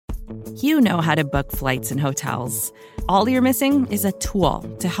You know how to book flights and hotels. All you're missing is a tool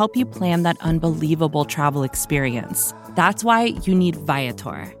to help you plan that unbelievable travel experience. That's why you need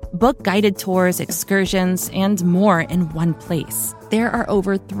Viator. Book guided tours, excursions, and more in one place. There are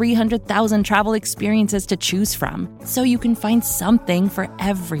over 300,000 travel experiences to choose from, so you can find something for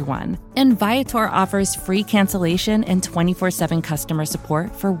everyone. And Viator offers free cancellation and 24/7 customer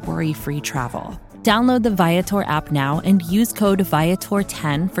support for worry-free travel. Download the Viator app now and use code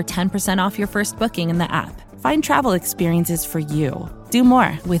Viator10 for 10% off your first booking in the app. Find travel experiences for you. Do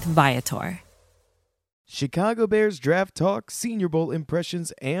more with Viator. Chicago Bears draft talk, Senior Bowl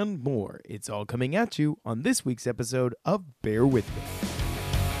impressions, and more. It's all coming at you on this week's episode of Bear With Me.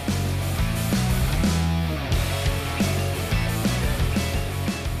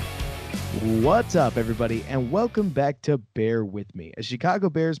 What's up, everybody, and welcome back to Bear With Me, a Chicago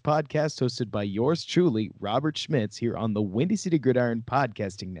Bears podcast hosted by yours truly, Robert Schmitz, here on the Windy City Gridiron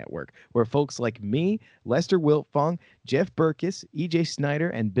Podcasting Network, where folks like me, Lester Wiltfong, Jeff Berkes, EJ Snyder,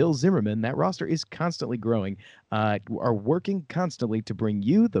 and Bill Zimmerman, that roster is constantly growing, are working constantly to bring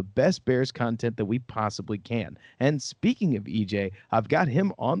you the best Bears content that we possibly can. And speaking of EJ, I've got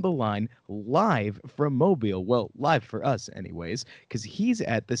him on the line live from Mobile. Well, live for us anyways, because he's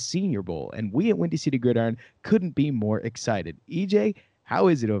at the Senior Bowl, and we at Windy City Gridiron couldn't be more excited. EJ, how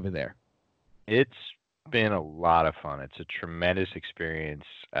is it over there? It's been a lot of fun. It's a tremendous experience.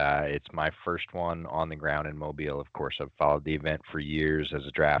 It's my first one on the ground in Mobile. Of course, I've followed the event for years as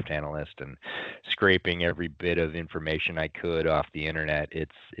a draft analyst and scraping every bit of information I could off the internet.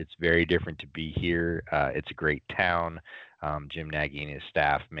 It's very different to be here. It's a great town. Jim Nagy and his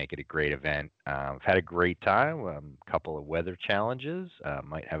staff make it a great event. I've had a great time. A couple of weather challenges.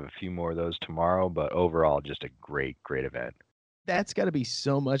 Might have a few more of those tomorrow, but overall, just a great event. That's got to be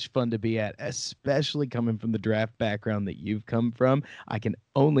so much fun to be at, especially coming from the draft background that you've come from. I can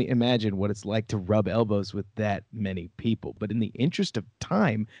only imagine what it's like to rub elbows with that many people. But in the interest of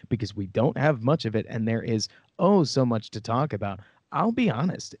time, because we don't have much of it and there is so much to talk about, I'll be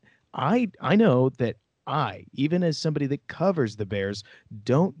honest. I know that even as somebody that covers the Bears,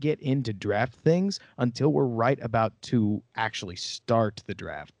 don't get into draft things until we're right about to actually start the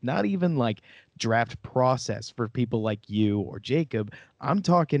draft. Not even like draft process for people like you or Jacob. I'm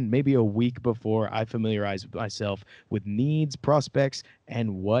talking maybe a week before I familiarize myself with needs, prospects,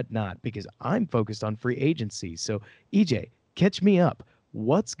 and whatnot, because I'm focused on free agency. So, EJ, catch me up.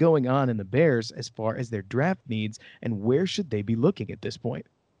 What's going on in the Bears as far as their draft needs, and where should they be looking at this point?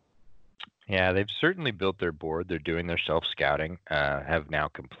 Yeah, they've certainly built their board. They're doing their self-scouting, have now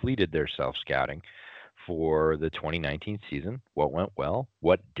completed their self-scouting for the 2019 season. What went well,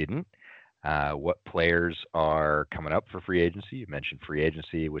 what didn't, what players are coming up for free agency. You mentioned free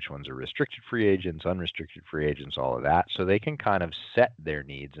agency, which ones are restricted free agents, unrestricted free agents, all of that. So they can kind of set their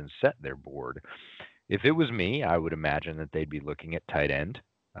needs and set their board. If it was me, I would imagine that they'd be looking at tight end.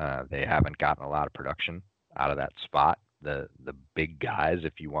 They haven't gotten a lot of production out of that spot. The big guys,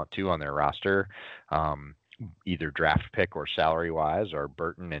 if you want to, on their roster, either draft pick or salary wise, are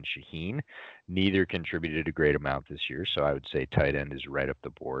Burton and Shaheen. Neither contributed a great amount this year, so I would say tight end is right up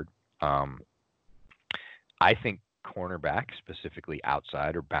the board. I think cornerback, specifically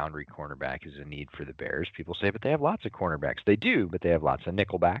outside or boundary cornerback, is a need for the Bears. People say, but they have lots of cornerbacks. They do, but they have lots of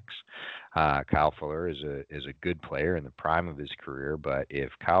nickelbacks. Kyle Fuller is a good player in the prime of his career, but if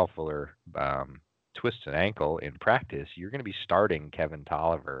Kyle Fuller twists an ankle in practice, you're going to be starting Kevin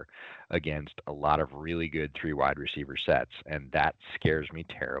Tolliver against a lot of really good 3 wide receiver sets, and that scares me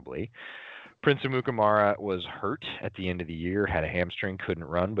terribly. Prince Amukamara was hurt at the end of the year, had a hamstring, couldn't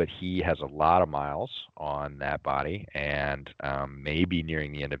run, but he has a lot of miles on that body and maybe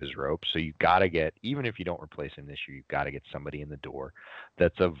nearing the end of his rope. So you've got to get, even if you don't replace him this year, you've got to get somebody in the door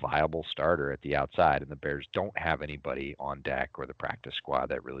that's a viable starter at the outside. And the Bears don't have anybody on deck or the practice squad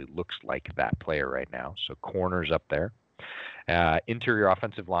that really looks like that player right now. So corners up there. Interior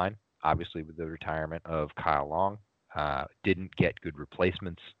offensive line, obviously with the retirement of Kyle Long, didn't get good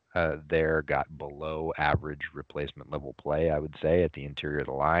replacements there, got below average replacement level play, I would say, at the interior of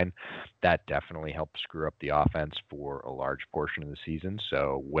the line. That definitely helped screw up the offense for a large portion of the season.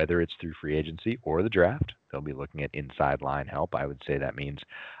 So whether it's through free agency or the draft, they'll be looking at inside line help. I would say that means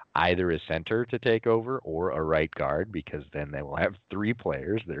either a center to take over or a right guard, because then they will have 3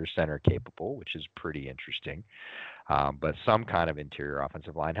 players that are center capable, which is pretty interesting. But some kind of interior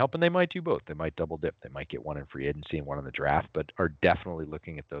offensive line help, and they might do both. They might double dip. They might get one in free agency and one in the draft, but are definitely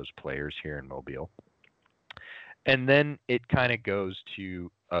looking at those players here in Mobile. And then it kind of goes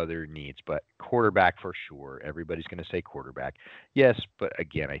to other needs, but quarterback for sure. Everybody's going to say quarterback. Yes, but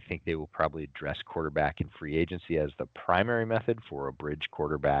again, I think they will probably address quarterback in free agency as the primary method for a bridge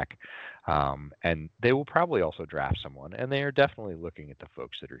quarterback. And they will probably also draft someone, and they are definitely looking at the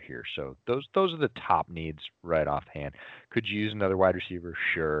folks that are here. So those are the top needs right offhand. Could you use another wide receiver?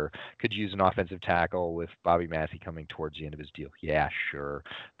 Sure. Could you use an offensive tackle with Bobby Massey coming towards the end of his deal? Yeah, sure.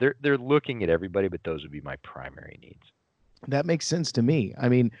 They're looking at everybody, but those would be my primary needs. That makes sense to me. I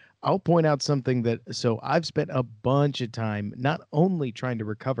mean, I'll point out something that so I've spent a bunch of time not only trying to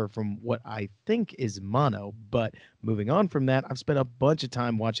recover from what I think is mono, but moving on from that, I've spent a bunch of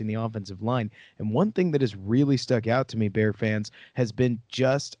time watching the offensive line. And one thing that has really stuck out to me, Bear fans, has been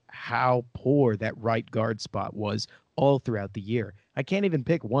just how poor that right guard spot was all throughout the year. I can't even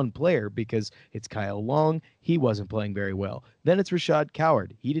pick one player because it's Kyle Long. He wasn't playing very well. Then it's Rashad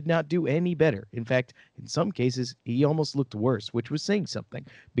Coward. He did not do any better. In fact, in some cases, he almost looked worse, which was saying something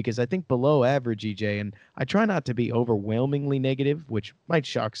because I think below average, EJ, and I try not to be overwhelmingly negative, which might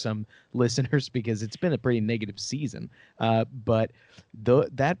shock some listeners because it's been a pretty negative season. But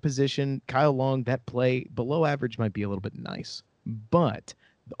that position, Kyle Long, that play, below average might be a little bit nice. But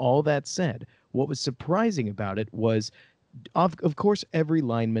all that said, what was surprising about it was, of course, every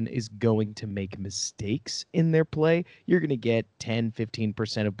lineman is going to make mistakes in their play. You're going to get 10,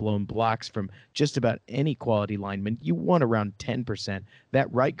 15% of blown blocks from just about any quality lineman. You want around 10%.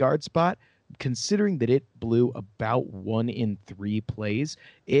 That right guard spot, considering that it blew about 1 in 3 plays,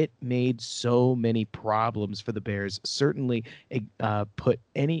 it made so many problems for the Bears. Certainly put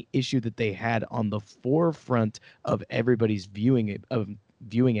any issue that they had on the forefront of everybody's viewing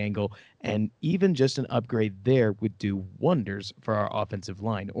angle, and even just an upgrade there would do wonders for our offensive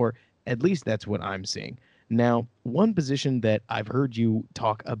line, or at least that's what I'm seeing. Now, one position that I've heard you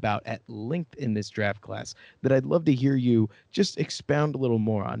talk about at length in this draft class that I'd love to hear you just expound a little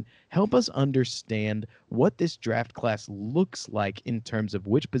more on. Help us understand what this draft class looks like in terms of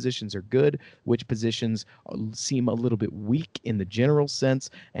which positions are good, which positions seem a little bit weak in the general sense,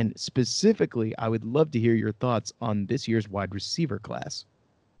 and specifically, I would love to hear your thoughts on this year's wide receiver class.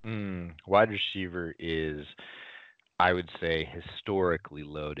 Wide receiver is, I would say, historically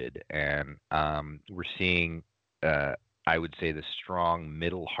loaded, and we're seeing, I would say, the strong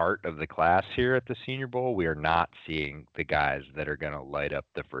middle heart of the class here at the Senior Bowl. We are not seeing the guys that are going to light up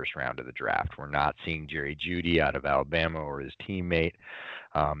the first round of the draft. We're not seeing Jerry Jeudy out of Alabama or his teammate,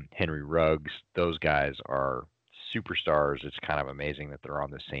 Henry Ruggs. Those guys are superstars. It's kind of amazing that they're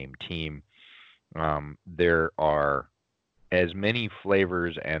on the same team. There are as many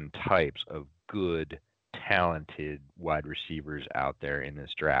flavors and types of good, talented wide receivers out there in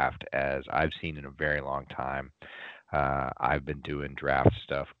this draft as I've seen in a very long time. I've been doing draft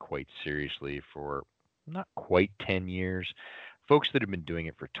stuff quite seriously for not quite 10 years. Folks that have been doing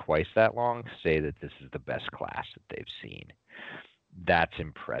it for twice that long say that this is the best class that they've seen. That's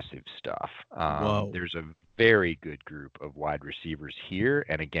impressive stuff. Whoa. There's a very good group of wide receivers here.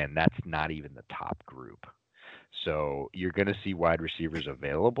 And again, that's not even the top group. So you're going to see wide receivers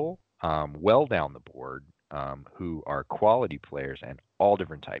available well down the board who are quality players and all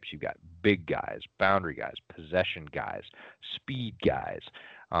different types. You've got big guys, boundary guys, possession guys, speed guys.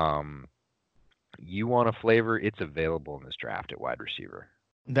 You want a flavor, it's available in this draft at wide receiver.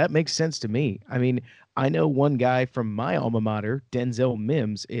 That makes sense to me. I mean, I know one guy from my alma mater, Denzel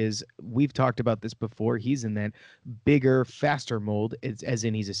Mims, we've talked about this before. He's in that bigger, faster mold, as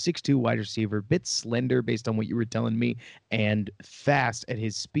in he's a 6'2" wide receiver, bit slender based on what you were telling me, and fast at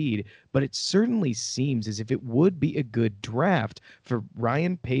his speed. But it certainly seems as if it would be a good draft for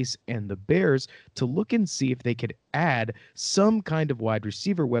Ryan Pace and the Bears to look and see if they could add some kind of wide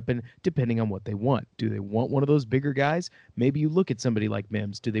receiver weapon depending on what they want. Do they want one of those bigger guys? Maybe you look at somebody like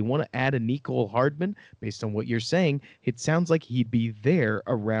Mims. Do they want to add a Nicole Hardman? Based on what you're saying, it sounds like he'd be there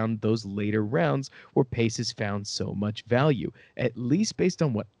around those later rounds where Pace has found so much value. At least based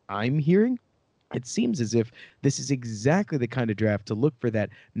on what I'm hearing, it seems as if this is exactly the kind of draft to look for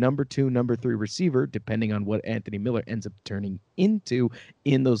that number 2, number 3 receiver, depending on what Anthony Miller ends up turning into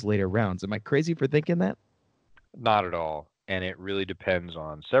in those later rounds. Am I crazy for thinking that? Not at all. And it really depends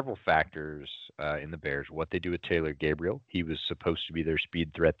on several factors in the Bears. What they do with Taylor Gabriel. He was supposed to be their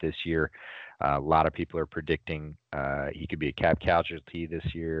speed threat this year. A lot of people are predicting he could be a cap casualty this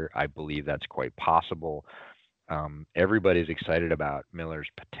year. I believe that's quite possible. Everybody's excited about Miller's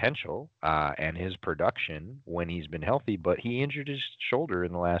potential and his production when he's been healthy, but he injured his shoulder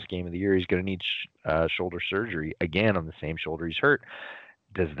in the last game of the year. He's going to need shoulder surgery again on the same shoulder he's hurt.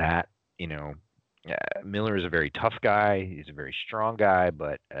 Does that, Miller is a very tough guy. He's a very strong guy,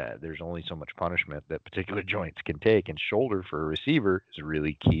 but there's only so much punishment that particular joints can take, and shoulder for a receiver is a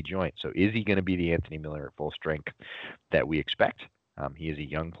really key joint. So is he going to be the Anthony Miller at full strength that we expect? He is a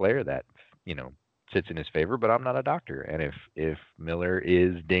young player that, you know, sits in his favor, but I'm not a doctor. And if Miller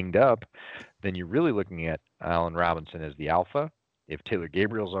is dinged up, then you're really looking at Allen Robinson as the alpha. If Taylor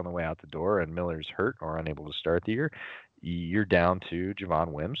Gabriel's on the way out the door and Miller's hurt or unable to start the year, you're down to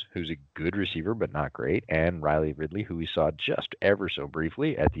Javon Wims, who's a good receiver but not great, and Riley Ridley, who we saw just ever so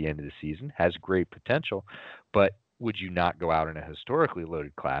briefly at the end of the season, has great potential. But would you not go out in a historically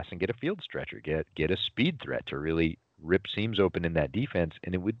loaded class and get a field stretcher, get a speed threat to really rip seams open in that defense?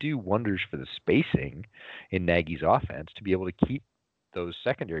 And it would do wonders for the spacing in Nagy's offense to be able to keep those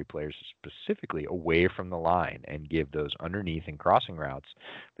secondary players specifically away from the line and give those underneath and crossing routes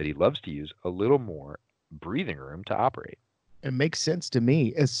that he loves to use a little more breathing room to operate. It makes sense to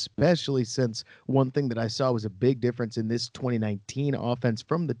me, especially since one thing that I saw was a big difference in this 2019 offense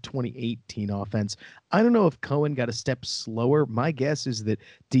from the 2018 offense. I don't know if Cohen got a step slower. My guess is that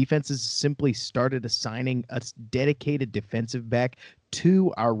defenses simply started assigning a dedicated defensive back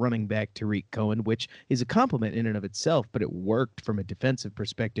to our running back, Tarik Cohen, which is a compliment in and of itself, but it worked from a defensive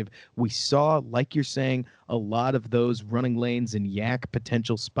perspective. We saw, like you're saying, a lot of those running lanes and yak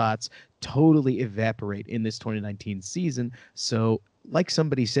potential spots totally evaporate in this 2019 season. So, like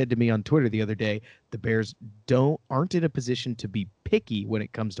somebody said to me on Twitter the other day, the Bears aren't in a position to be picky when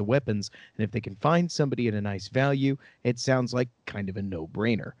it comes to weapons, and if they can find somebody at a nice value, it sounds like kind of a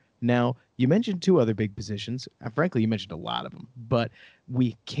no-brainer. Now, you mentioned two other big positions. Frankly, you mentioned a lot of them, but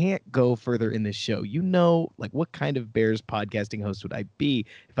we can't go further in this show. You know, like, what kind of Bears podcasting host would I be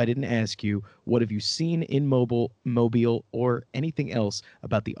if I didn't ask you, what have you seen in Mobile, or anything else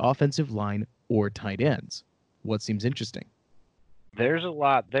about the offensive line or tight ends? What seems interesting? There's a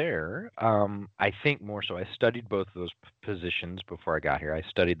lot there. I think more so. I studied both of those positions before I got here. I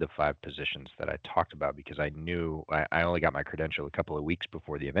studied the 5 positions that I talked about because I knew I only got my credential a couple of weeks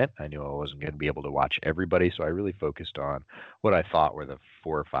before the event. I knew I wasn't going to be able to watch everybody, so I really focused on what I thought were the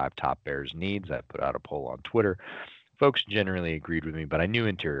 4 or 5 top Bears needs. I put out a poll on Twitter. Folks generally agreed with me, but I knew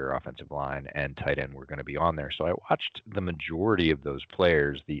interior offensive line and tight end were going to be on there. So I watched the majority of those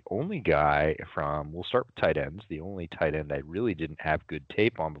players. The only guy we'll start with tight ends. The only tight end I really didn't have good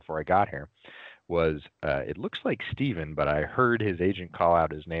tape on before I got here was, it looks like Steven, but I heard his agent call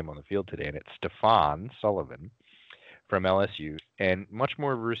out his name on the field today, and it's Stefan Sullivan from LSU, and much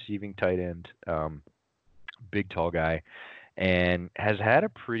more of a receiving tight end, big, tall guy, and has had a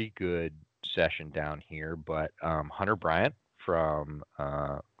pretty good session down here, but Hunter Bryant from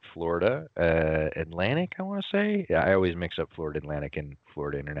Florida Atlantic, I want to say. Yeah, I always mix up Florida Atlantic and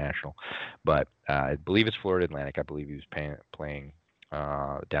Florida International, but I believe it's Florida Atlantic. I believe he was playing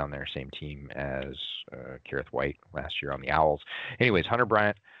down there, same team as Kerrith White last year on the Owls. Anyways, Hunter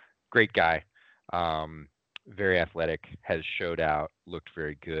Bryant, great guy. Very athletic, has showed out, looked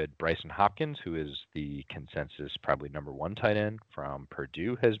very good. Brycen Hopkins, who is the consensus probably number 1 tight end from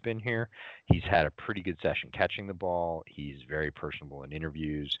Purdue, has been here. He's had a pretty good session catching the ball. He's very personable in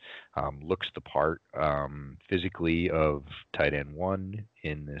interviews, looks the part physically of tight end 1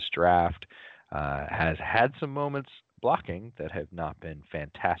 in this draft, has had some moments blocking that have not been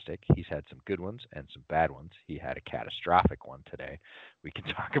fantastic. He's had some good ones and some bad ones. He had a catastrophic one today. We can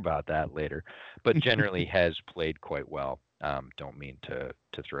talk about that later, but generally has played quite well. Don't mean to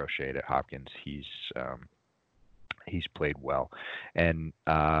throw shade at Hopkins. He's played well, and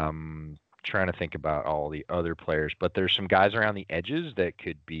trying to think about all the other players, but there's some guys around the edges that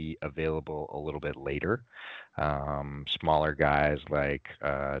could be available a little bit later. Smaller guys like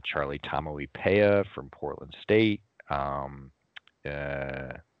Charlie Tamuipea from Portland State,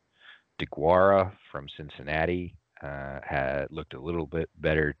 DeGuara from Cincinnati had looked a little bit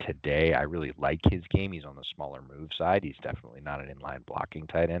better today. I really like his game. He's on the smaller move side. He's definitely not an inline blocking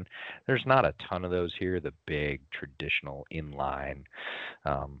tight end. There's not a ton of those here. The big traditional inline,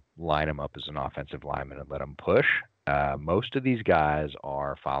 line him up as an offensive lineman and let him push. Most of these guys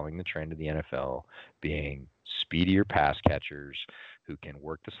are following the trend of the NFL, being speedier pass catchers who can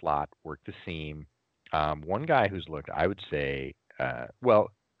work the slot, work the seam. One guy who's looked, I would say,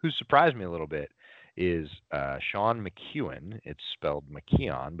 who surprised me a little bit is Sean McEwen. It's spelled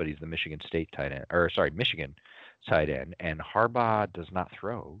McKeon, but he's the Michigan tight end, and Harbaugh does not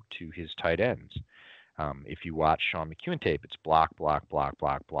throw to his tight ends. If you watch Sean McEwen tape, it's block, block, block,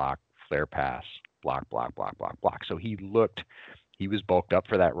 block, block, flare pass, block, block, block, block, block. So he was bulked up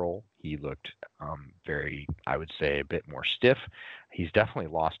for that role. He looked very, I would say, a bit more stiff. He's definitely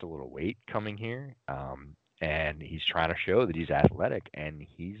lost a little weight coming here, and he's trying to show that he's athletic, and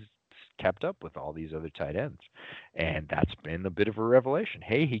he's kept up with all these other tight ends. And that's been a bit of a revelation.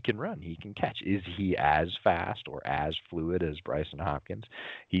 Hey, he can run, he can catch. Is he as fast or as fluid as Brycen Hopkins?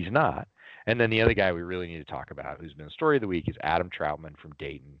 He's not. And then the other guy we really need to talk about, who's been the story of the week, is Adam Troutman from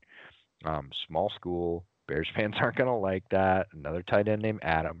Dayton. Small school. Bears fans aren't going to like that. Another tight end named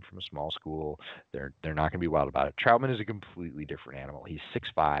Adam from a small school. They're not going to be wild about it. Troutman is a completely different animal. He's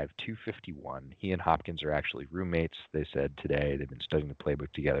 6'5", 251. He and Hopkins are actually roommates, they said today. They've been studying the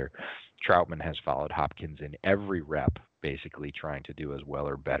playbook together. Troutman has followed Hopkins in every rep, basically trying to do as well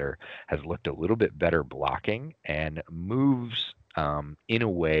or better, has looked a little bit better blocking, and moves in a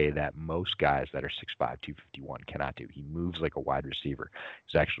way that most guys that are 6'5", 251 cannot do. He moves like a wide receiver.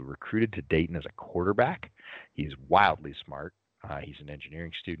 He's actually recruited to Dayton as a quarterback. He's wildly smart. He's an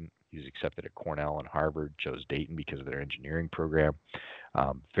engineering student. He was accepted at Cornell and Harvard, chose Dayton because of their engineering program.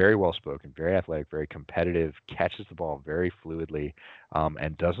 Very well-spoken, very athletic, very competitive, catches the ball very fluidly,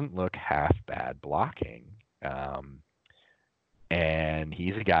 and doesn't look half bad blocking. And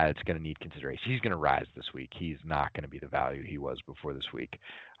he's a guy that's going to need consideration. He's going to rise this week. He's not going to be the value he was before this week.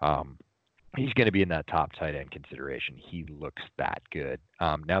 He's going to be in that top tight end consideration. He looks that good.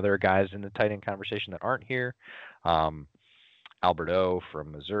 Now there are guys in the tight end conversation that aren't here. Albert O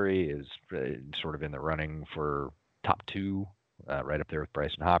from Missouri is sort of in the running for top 2, right up there with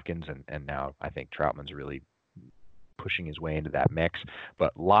Brycen Hopkins. And now I think Troutman's really pushing his way into that mix,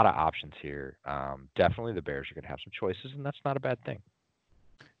 but a lot of options here. Definitely the Bears are going to have some choices, and that's not a bad thing.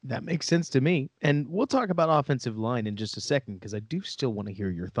 That makes sense to me. And we'll talk about offensive line in just a second, because I do still want to hear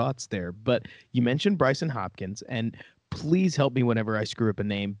your thoughts there. But you mentioned Brycen Hopkins, and please help me whenever I screw up a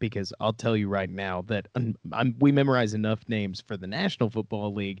name, because I'll tell you right now that we memorize enough names for the National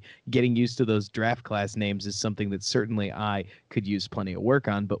Football League. Getting used to those draft class names is something that certainly I could use plenty of work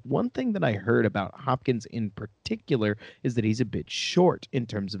on. But one thing that I heard about Hopkins in particular is that he's a bit short in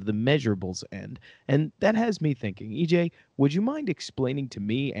terms of the measurables end. And that has me thinking, EJ, would you mind explaining to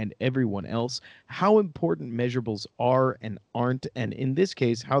me and everyone else how important measurables are and aren't, and in this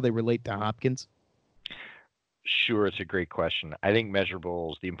case, how they relate to Hopkins? Sure, it's a great question. I think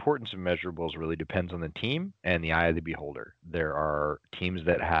measurables, the importance of measurables really depends on the team and the eye of the beholder. There are teams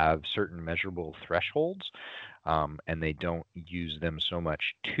that have certain measurable thresholds, and they don't use them so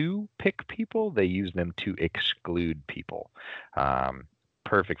much to pick people, they use them to exclude people.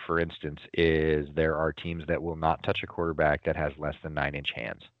 Perfect, for instance, is there are teams that will not touch a quarterback that has less than 9-inch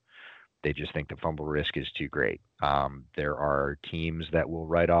hands. They just think the fumble risk is too great. There are teams that will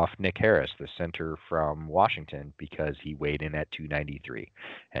write off Nick Harris, the center from Washington, because he weighed in at 293.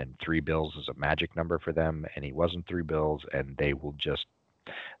 And 3 bills is a magic number for them, and he wasn't 3 bills, and they will just –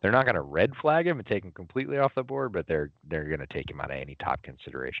 they're not going to red flag him and take him completely off the board, but they're going to take him out of any top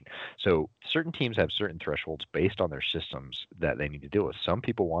consideration. So certain teams have certain thresholds based on their systems that they need to deal with. Some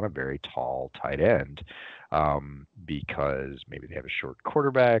people want a very tall tight end because maybe they have a short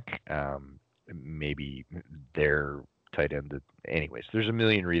quarterback, maybe their tight end. Anyways, there's a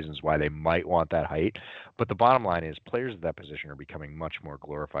million reasons why they might want that height. But the bottom line is players at that position are becoming much more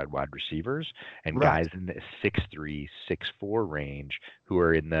glorified wide receivers, and Right. guys in the 6'3", 6'4" range who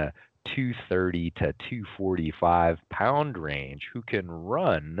are in the 230 to 245 pound range who can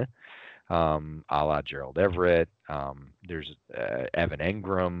run, a la Gerald Everett. There's Evan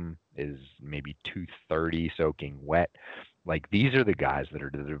Engram is maybe 230 soaking wet. Like, these are the guys that are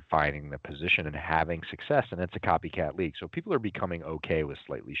defining the position and having success, and it's a copycat league. So people are becoming okay with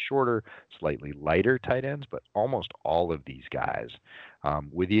slightly shorter, slightly lighter tight ends, but almost all of these guys,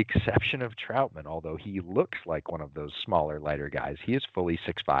 with the exception of Troutman, although he looks like one of those smaller, lighter guys, he is fully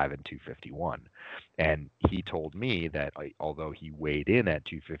 6'5" and 251. And he told me that although he weighed in at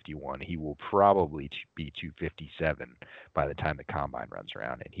 251, he will probably be 257 by the time the combine runs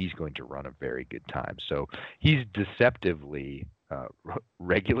around, and he's going to run a very good time. So he's deceptively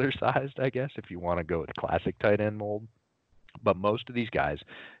regular sized, I guess, if you want to go with classic tight end mold. But most of these guys,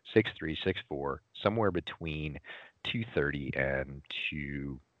 6'3", 6'4", somewhere between 230 and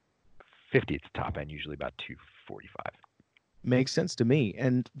 250 at the top end, usually about 245. Makes sense to me.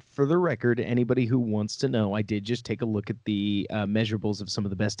 And for the record, anybody who wants to know, I did just take a look at the measurables of some of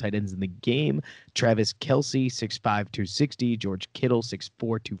the best tight ends in the game. Travis Kelce, 6'5", 260. George Kittle, 6'4",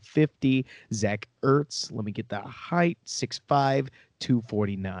 250. Zach Ertz, let me get the height, 6'5",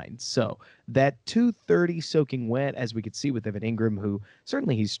 249. So that 230 soaking wet, as we could see with Evan Engram, who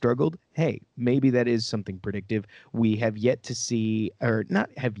certainly he's struggled. Hey, maybe that is something predictive. We have yet to see, or not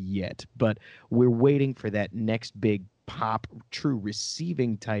have yet, but we're waiting for that next big pop true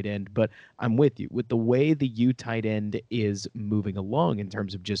receiving tight end, but I'm with you. With the way the U tight end is moving along in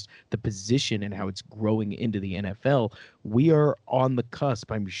terms of just the position and how it's growing into the NFL, we are on the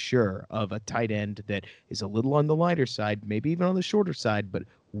cusp, I'm sure, of a tight end that is a little on the lighter side, maybe even on the shorter side, but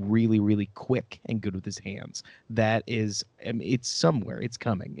really, really quick and good with his hands. That is, I mean, it's somewhere, it's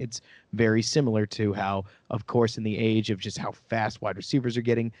coming. It's very similar to how, of course, in the age of just how fast wide receivers are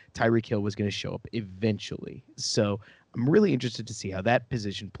getting, Tyreek Hill was going to show up eventually. So I'm really interested to see how that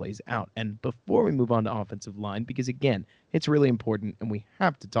position plays out. And before we move on to offensive line, because again, it's really important and we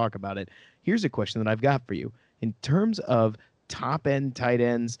have to talk about it, here's a question that I've got for you. In terms of top end tight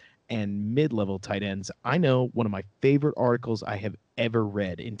ends and mid-level tight ends, I know one of my favorite articles I have ever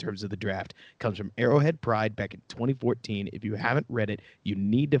read in terms of the draft comes from Arrowhead Pride back in 2014. If you haven't read it, you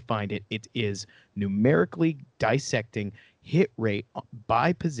need to find it. It is numerically dissecting hit rate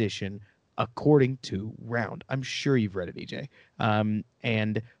by position according to round. I'm sure you've read it, EJ.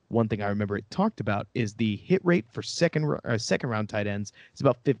 And one thing I remember it talked about is the hit rate for second round tight ends is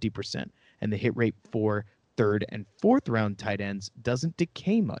about 50%, and the hit rate for third and fourth round tight ends doesn't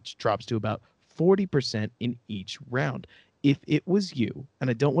decay much, drops to about 40% in each round. If it was you, and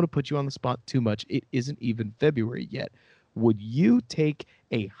I don't want to put you on the spot too much, it isn't even February yet, would you take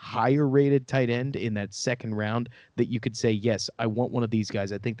a higher rated tight end in that second round that you could say, yes, I want one of these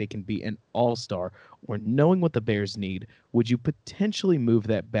guys, I think they can be an all-star? Or knowing what the Bears need, would you potentially move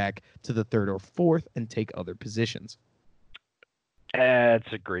that back to the third or fourth and take other positions?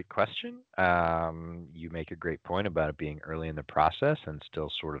 It's a great question. You make a great point about it being early in the process and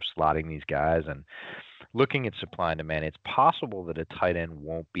still sort of slotting these guys and looking at supply and demand. It's possible that a tight end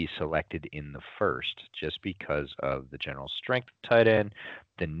won't be selected in the first just because of the general strength of tight end,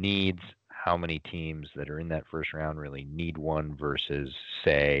 the needs, how many teams that are in that first round really need one versus,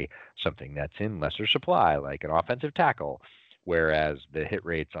 say, something that's in lesser supply, like an offensive tackle. Whereas the hit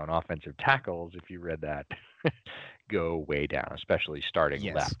rates on offensive tackles, if you read that, go way down, especially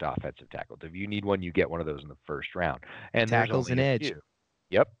starting left offensive tackle. If you need one, you get one of those in the first round. And tackles there's only and edge. Few.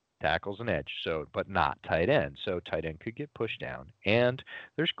 Yep, tackles and edge. So, but not tight end. So tight end could get pushed down. And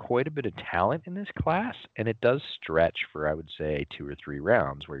there's quite a bit of talent in this class, and it does stretch for, I would say, 2 or 3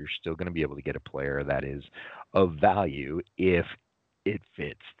 rounds where you're still going to be able to get a player that is of value if it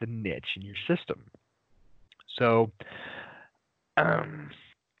fits the niche in your system. So,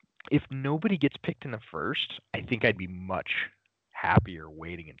 if nobody gets picked in the first, I think I'd be much happier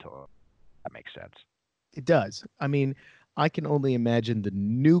waiting until that makes sense. It does. I mean, I can only imagine the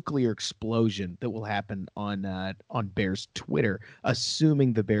nuclear explosion that will happen on Bears Twitter,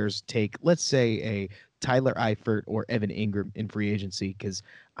 assuming the Bears take, let's say, a Tyler Eifert or Evan Ingram in free agency, because,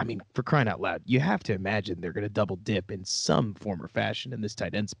 I mean, for crying out loud, you have to imagine they're going to double dip in some form or fashion in this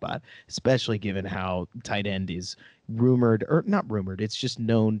tight end spot, especially given how tight end is rumored, or not rumored, it's just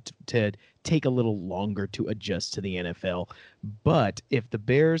known to take a little longer to adjust to the NFL. But if the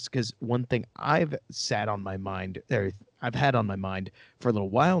Bears, because one thing I've had on my mind for a little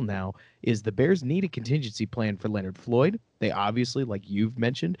while now, is the Bears need a contingency plan for Leonard Floyd. They obviously, like you've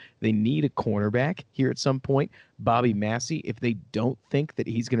mentioned, they need a cornerback here at some point. Bobby Massey, if they don't think that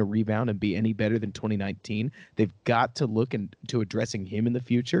he's going to rebound and be any better than 2019, they've got to look into addressing him in the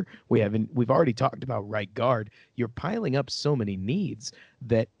future. We've already talked about right guard. You're piling up so many needs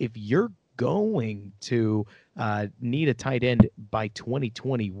that if you're going to need a tight end by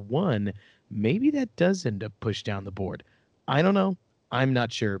 2021, maybe that does end up pushed down the board. I don't know. I'm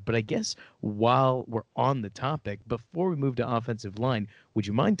not sure. But I guess while we're on the topic, before we move to offensive line, would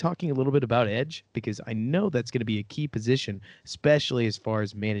you mind talking a little bit about edge? Because I know that's going to be a key position, especially as far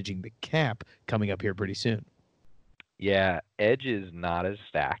as managing the cap coming up here pretty soon. Yeah, edge is not as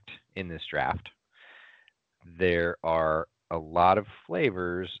stacked in this draft. There are a lot of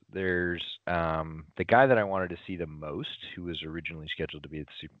flavors. There's the guy that I wanted to see the most, who was originally scheduled to be at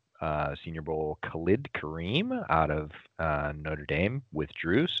the Senior Bowl, Khalid Kareem out of Notre Dame,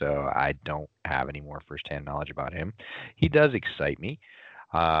 withdrew, so I don't have any more firsthand knowledge about him. He does excite me,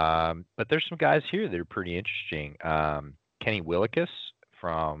 but there's some guys here that are pretty interesting. Kenny Willekes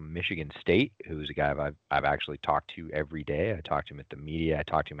from Michigan State, who's a guy I've actually talked to every day. I talked to him at the media. I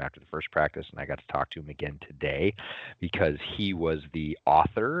talked to him after the first practice, and I got to talk to him again today because he was the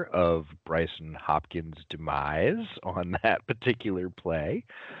author of Brycen Hopkins' demise on that particular play.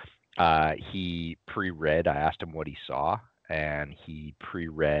 He pre-read, I asked him what he saw, and he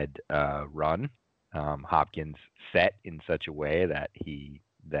pre-read run. Hopkins set in such a way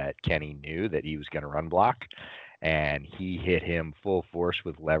that Kenny knew that he was going to run block. And he hit him full force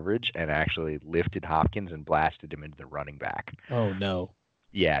with leverage and actually lifted Hopkins and blasted him into the running back. Oh, no.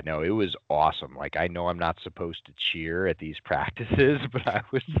 Yeah, no, it was awesome. Like, I know I'm not supposed to cheer at these practices, but I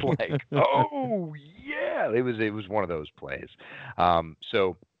was like, "Oh, yeah." It was one of those plays.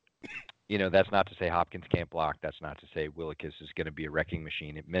 So, that's not to say Hopkins can't block. That's not to say Willikis is going to be a wrecking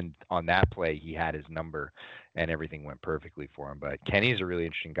machine. It meant on that play he had his number and everything went perfectly for him. But Kenny's a really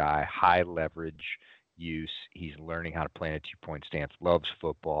interesting guy, high leverage use. He's learning how to play in a 2-point stance, loves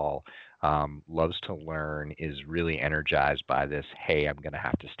football, loves to learn, is really energized by this. Hey, I'm going to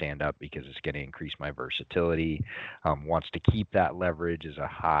have to stand up because it's going to increase my versatility. Wants to keep that leverage, is a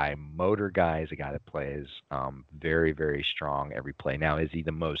high motor guy, is a guy that plays very, very strong every play. Now, is he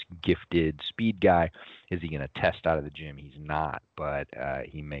the most gifted speed guy? Is he going to test out of the gym? He's not, but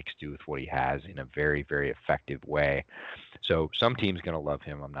he makes do with what he has in a very, very effective way. So some team's going to love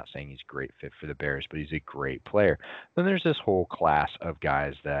him. I'm not saying he's a great fit for the Bears, but he's a great player. Then there's this whole class of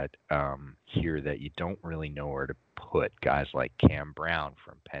guys that here that you don't really know where to put. Guys like Cam Brown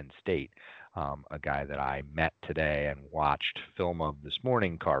from Penn State, a guy that I met today and watched film of this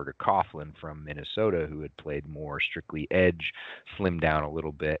morning, Carter Coughlin from Minnesota, who had played more strictly edge, slimmed down a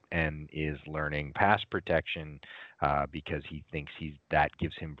little bit, and is learning pass protection because he thinks that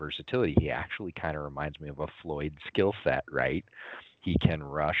gives him versatility. He actually kind of reminds me of a Floyd skill set, right? He can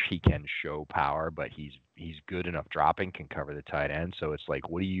rush, he can show power, but he's good enough dropping, can cover the tight end. So it's like,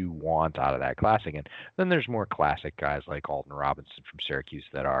 what do you want out of that class again? Then there's more classic guys like Alton Robinson from Syracuse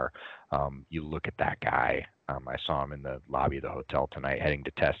that are, you look at that guy. I saw him in the lobby of the hotel tonight heading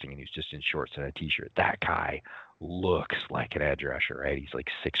to testing, and he's just in shorts and a t-shirt. That guy looks like an edge rusher, right? He's like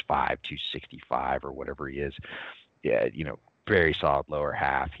 6'5", 265 or whatever he is. Yeah, very solid lower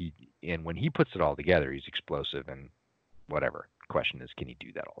half. And when he puts it all together, he's explosive and whatever. Question is, can he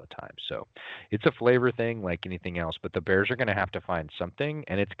do that all the time? So it's a flavor thing like anything else, but the Bears are going to have to find something,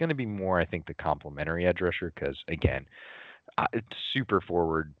 and it's going to be more, I think, the complementary edge rusher because, again, it's super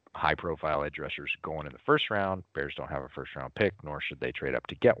forward, high-profile edge rushers going in the first round. Bears don't have a first-round pick, nor should they trade up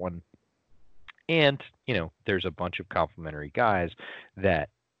to get one. And, there's a bunch of complementary guys that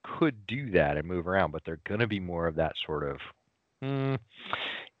could do that and move around, but they're going to be more of that sort of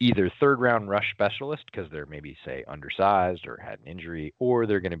either third round rush specialist because they're maybe, say, undersized or had an injury, or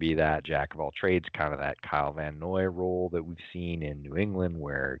they're going to be that jack of all trades, kind of that Kyle Van Noy role that we've seen in New England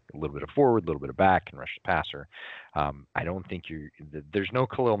where a little bit of forward, a little bit of back, and rush the passer. I don't think there's no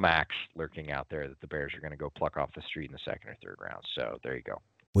Khalil Max lurking out there that the Bears are going to go pluck off the street in the second or third round. So there you go.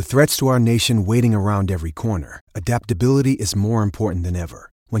 With threats to our nation waiting around every corner, adaptability is more important than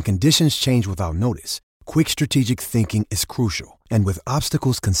ever. When conditions change without notice, quick strategic thinking is crucial. And with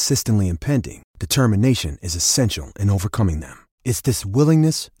obstacles consistently impending, determination is essential in overcoming them. It's this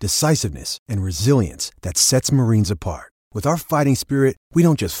willingness, decisiveness, and resilience that sets Marines apart. With our fighting spirit, we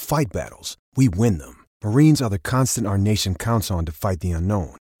don't just fight battles, we win them. Marines are the constant our nation counts on to fight the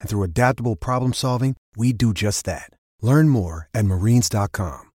unknown. And through adaptable problem solving, we do just that. Learn more at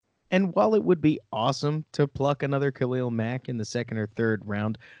marines.com. And while it would be awesome to pluck another Khalil Mack in the second or third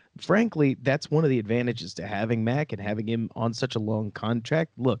round, frankly, that's one of the advantages to having Mack and having him on such a long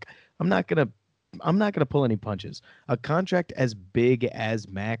contract. Look, I'm not gonna pull any punches. A contract as big as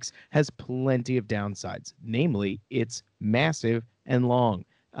Max has plenty of downsides. Namely, it's massive and long.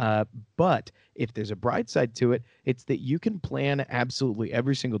 But if there's a bright side to it, it's that you can plan absolutely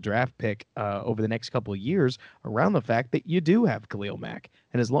every single draft pick over the next couple of years around the fact that you do have Khalil Mack.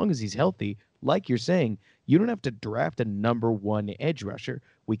 And as long as he's healthy, like you're saying, you don't have to draft a number one edge rusher.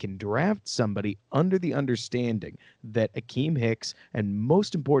 We can draft somebody under the understanding that Akeem Hicks and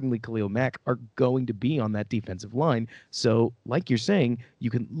most importantly Khalil Mack are going to be on that defensive line. So like you're saying, you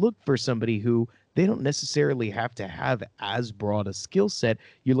can look for somebody who they don't necessarily have to have as broad a skill set.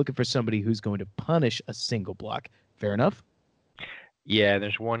 You're looking for somebody who's going to punish a single block. Fair enough? Yeah,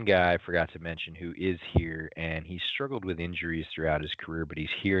 there's one guy I forgot to mention who is here, and he's struggled with injuries throughout his career, but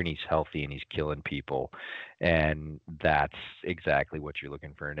he's here and he's healthy and he's killing people. And that's exactly what you're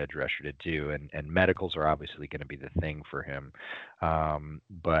looking for an edge rusher to do. And medicals are obviously going to be the thing for him.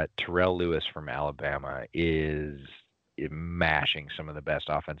 But Terrell Lewis from Alabama is mashing some of the best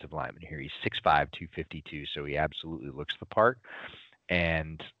offensive linemen here. He's 6'5", 252, so he absolutely looks the part.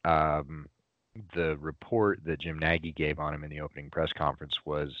 And the report that Jim Nagy gave on him in the opening press conference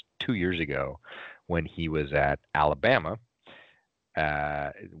was 2 years ago when he was at Alabama,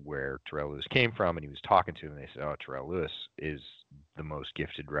 where Terrell Lewis came from, and he was talking to him, and they said, "Oh, Terrell Lewis is the most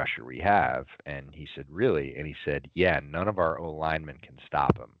gifted rusher we have." And he said, "Really?" And he said, "Yeah, none of our O-linemen can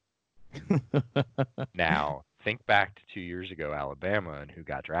stop him." Now, think back to 2 years ago, Alabama, and who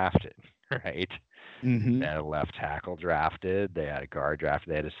got drafted, right? Mm-hmm. They had a left tackle drafted, they had a guard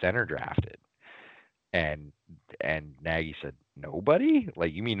drafted, they had a center drafted. And Nagy said, nobody?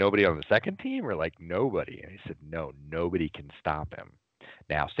 Like, you mean nobody on the second team, or like nobody? And he said, no, nobody can stop him.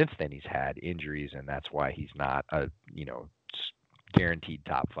 Now, since then, he's had injuries, and that's why he's not a, guaranteed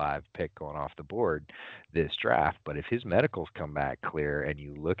top 5 pick going off the board this draft. But if his medicals come back clear and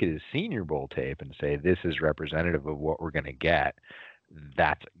you look at his Senior Bowl tape and say, this is representative of what we're going to get,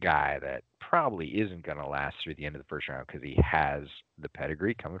 that's a guy that probably isn't going to last through the end of the first round because he has the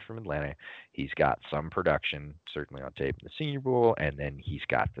pedigree coming from Atlanta. He's got some production, certainly on tape in the Senior Bowl, and then he's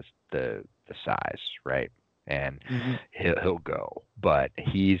got the size, right? And he'll go. But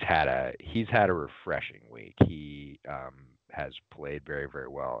he's had a refreshing week. He has played very, very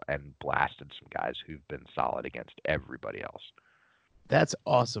well and blasted some guys who've been solid against everybody else. That's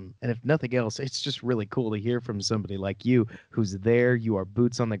awesome. And if nothing else, it's just really cool to hear from somebody like you who's there. You are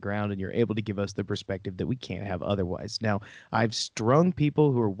boots on the ground and you're able to give us the perspective that we can't have otherwise. Now, I've strung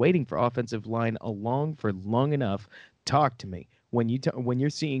people who are waiting for offensive line along for long enough. Talk to me. When you're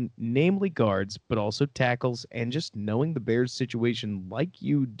seeing namely guards, but also tackles, and just knowing the Bears situation like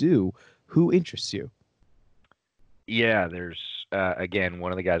you do, who interests you? Yeah, there's again,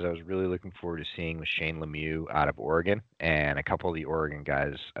 one of the guys I was really looking forward to seeing was Shane Lemieux out of Oregon, and a couple of the Oregon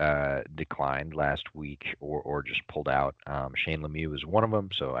guys declined last week or just pulled out. Shane Lemieux was one of them,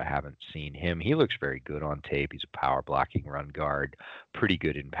 so I haven't seen him. He looks very good on tape. He's a power blocking run guard, pretty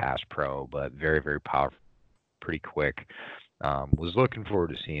good in pass pro, but very, very powerful, pretty quick. Was looking forward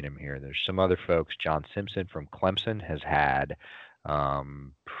to seeing him here. There's some other folks. John Simpson from Clemson has had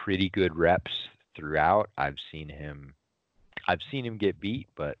pretty good reps throughout. I've seen him get beat,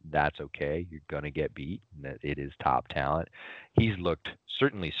 but that's okay. You're going to get beat. It is top talent. He's looked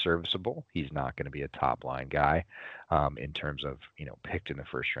certainly serviceable. He's not going to be a top line guy in terms of, picked in the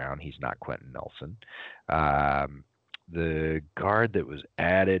first round. He's not Quentin Nelson. The guard that was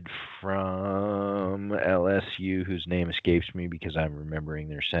added from LSU, whose name escapes me because I'm remembering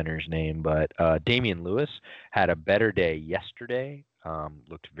their center's name, but Damian Lewis had a better day yesterday.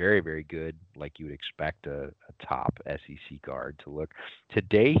 Looked very, very good, like you would expect a top SEC guard to look.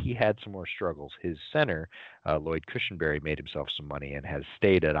 Today, he had some more struggles. His center, Lloyd Cushenberry, made himself some money and has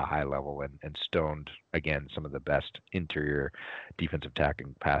stayed at a high level and stoned, again, some of the best interior defensive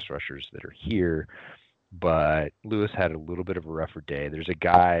tackling pass rushers that are here. But Lewis had a little bit of a rougher day. There's a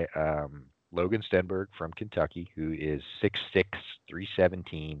guy, Logan Stenberg from Kentucky, who is 6'6",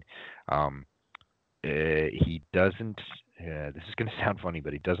 317. He doesn't, this is going to sound funny,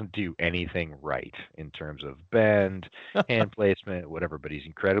 but he doesn't do anything right in terms of bend, hand placement, whatever, but he's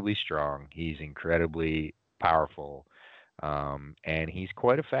incredibly strong. He's incredibly powerful. And he's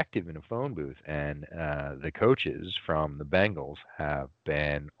quite effective in a phone booth. And the coaches from the Bengals have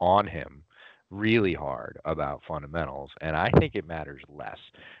been on him really hard about fundamentals, and I think it matters less.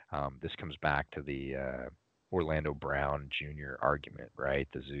 This comes back to the Orlando Brown Jr. argument, right?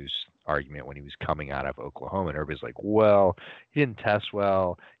 The Zeus argument when he was coming out of Oklahoma, and everybody's like, well, he didn't test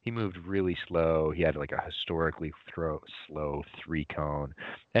well. He moved really slow. He had like a historically slow 3-cone,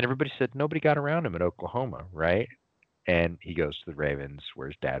 and everybody said nobody got around him at Oklahoma, right? And he goes to the Ravens, where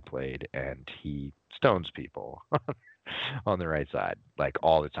his dad played, and he stones people on the right side, like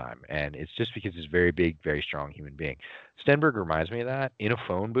all the time. And it's just because he's a very big, very strong human being. Stenberg reminds me of that. In a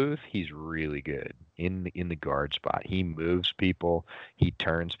phone booth, he's really good in the guard spot. He moves people, he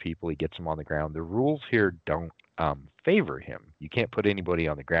turns people, he gets them on the ground. The rules here don't favor him. You can't put anybody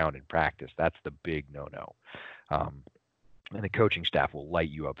on the ground in practice. That's the big no-no. And the coaching staff will light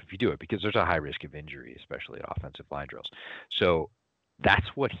you up if you do it because there's a high risk of injury, especially at offensive line drills. So that's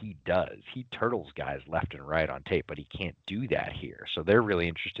what he does. He turtles guys left and right on tape, but he can't do that here. So they're really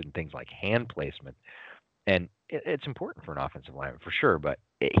interested in things like hand placement. And it's important for an offensive lineman for sure, but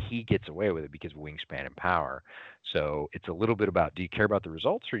he gets away with it because of wingspan and power. So it's a little bit about, do you care about the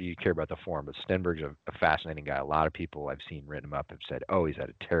results or do you care about the form? But Stenberg's a fascinating guy. A lot of people I've seen written him up have said, oh, he's had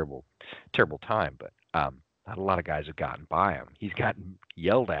a terrible, terrible time. But not a lot of guys have gotten by him. He's gotten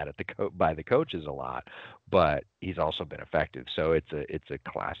yelled at by the coaches a lot, but he's also been effective. So it's a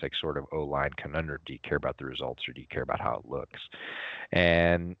classic sort of O-line conundrum. Do you care about the results or do you care about how it looks?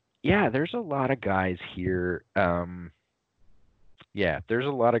 And yeah, there's a lot of guys here. There's a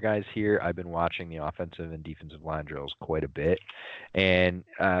lot of guys here. I've been watching the offensive and defensive line drills quite a bit. And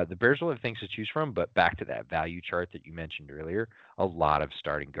the Bears will have things to choose from, but back to that value chart that you mentioned earlier, a lot of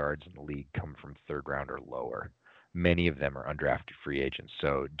starting guards in the league come from third round or lower. Many of them are undrafted free agents.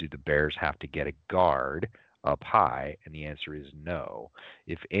 So do the Bears have to get a guard up high? And the answer is no.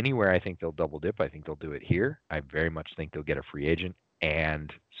 If anywhere I think they'll double dip, I think they'll do it here. I very much think they'll get a free agent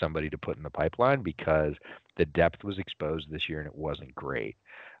and somebody to put in the pipeline because the depth was exposed this year and it wasn't great.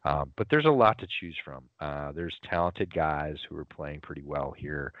 But there's a lot to choose from. There's talented guys who are playing pretty well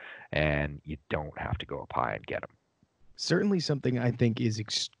here, and you don't have to go up high and get them. Certainly something I think is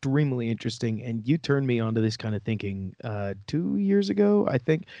extremely interesting. And you turned me onto this kind of thinking 2 years ago, I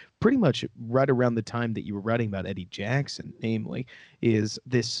think, pretty much right around the time that you were writing about Eddie Jackson, namely, is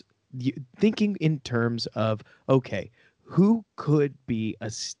this thinking in terms of, okay, who could be a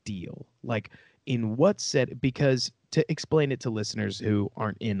steal? Like, in what set? Because to explain it to listeners who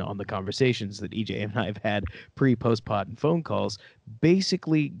aren't in on the conversations that EJ and I have had post pod and phone calls,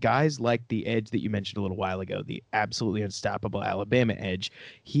 basically guys like the edge that you mentioned a little while ago, the absolutely unstoppable Alabama edge,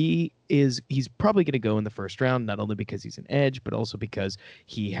 he's probably going to go in the first round, not only because he's an edge, but also because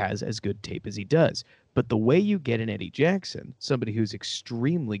he has as good tape as he does. But the way you get an Eddie Jackson, somebody who's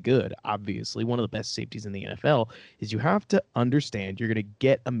extremely good, obviously one of the best safeties in the NFL, is you have to understand you're going to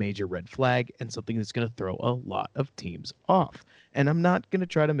get a major red flag and something that's going to throw a lot of teams off. And I'm not going to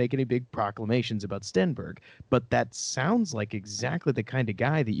try to make any big proclamations about Stenberg, but that sounds like exactly the kind of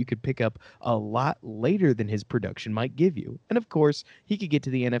guy that you could pick up a lot later than his production might give you. And of course, he could get to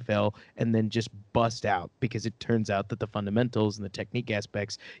the NFL and then just bust out because it turns out that the fundamentals and the technique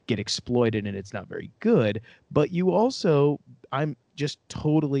aspects get exploited and it's not very good. But you also, I'm just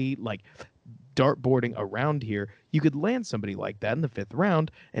totally like dartboarding around here. You could land somebody like that in the 5th round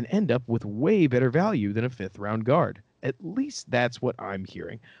and end up with way better value than a 5th round guard. At least that's what I'm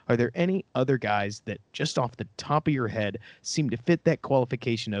hearing. Are there any other guys that just off the top of your head seem to fit that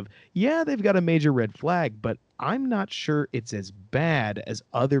qualification of, yeah, they've got a major red flag, but I'm not sure it's as bad as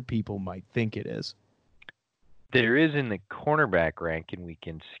other people might think it is? There is in the cornerback rank, and we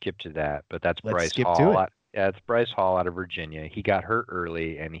can skip to that, but that's Let's Bryce skip Hall. to it. Yeah, it's Bryce Hall out of Virginia. He got hurt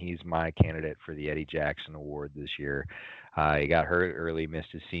early, and he's my candidate for the Eddie Jackson Award this year. He got hurt early,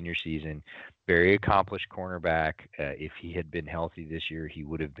 missed his senior season. Very accomplished cornerback. If he had been healthy this year, he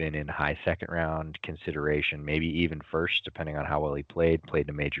would have been in high second round consideration, maybe even first, depending on how well he played. Played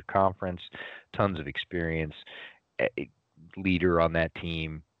in a major conference, tons of experience, leader on that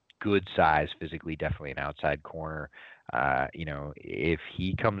team, good size, physically, definitely an outside corner. If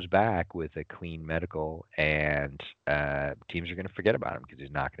he comes back with a clean medical and teams are going to forget about him because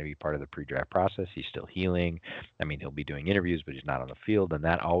he's not going to be part of the pre-draft process. He's still healing. I mean, he'll be doing interviews, but he's not on the field, and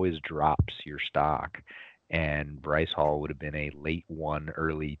that always drops your stock. And Bryce Hall would have been a late 1,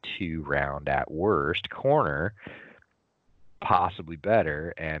 early 2 round at worst corner, possibly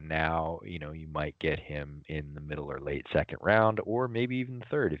better. And now, you might get him in the middle or late 2nd round, or maybe even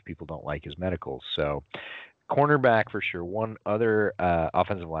 3rd if people don't like his medicals. So cornerback for sure. One other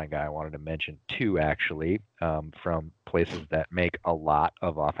offensive line guy I wanted to mention, 2 actually, from places that make a lot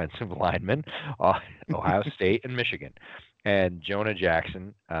of offensive linemen, Ohio State and Michigan. And Jonah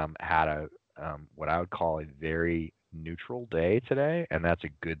Jackson had a what I would call a very neutral day today, and that's a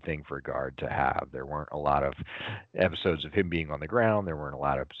good thing for a guard to have. There weren't a lot of episodes of him being on the ground. There weren't a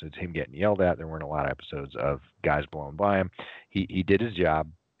lot of episodes of him getting yelled at. There weren't a lot of episodes of guys blowing by him. He did his job,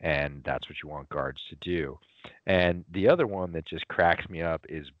 and that's what you want guards to do. And the other one that just cracks me up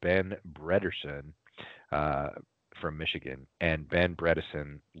is Ben Bredeson from Michigan. And Ben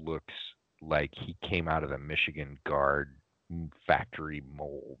Bredeson looks like he came out of the Michigan guard factory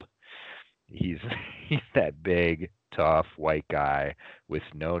mold. He's that big, tough white guy with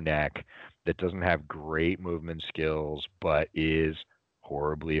no neck that doesn't have great movement skills, but is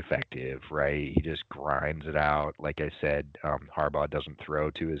horribly effective, right? He just grinds it out. Like I said, Harbaugh doesn't throw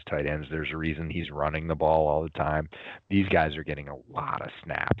to his tight ends. There's a reason he's running the ball all the time. These guys are getting a lot of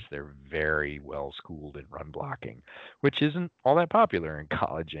snaps. They're very well schooled in run blocking, which isn't all that popular in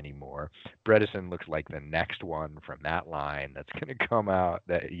college anymore. Bredeson looks like the next one from that line that's going to come out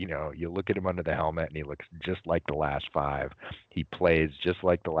that, you look at him under the helmet and he looks just like the last 5. He plays just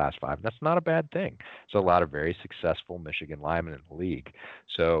like the last 5. And that's not a bad thing. So a lot of very successful Michigan linemen in the league.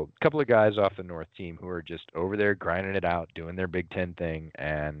 So a couple of guys off the North team who are just over there grinding it out, doing their Big Ten thing,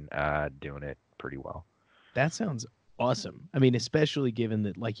 and doing it pretty well. That sounds awesome. I mean, especially given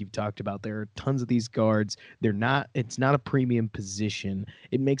that, like you've talked about, there are tons of these guards. It's not a premium position.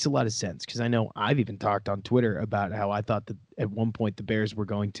 It makes a lot of sense because I know I've even talked on Twitter about how I thought that at one point the Bears were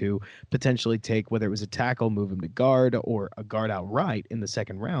going to potentially take, whether it was a tackle, move him to guard, or a guard outright in the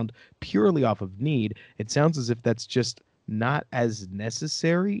 2nd round, purely off of need. It sounds as if that's just not as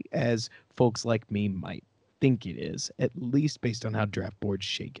necessary as folks like me might think it is, at least based on how draft boards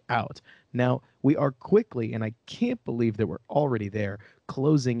shake out. Now, we are quickly, and I can't believe that we're already there,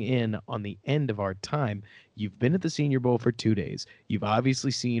 closing in on the end of our time. You've been at the Senior Bowl for 2 days. You've obviously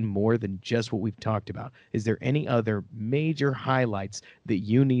seen more than just what we've talked about. Is there any other major highlights that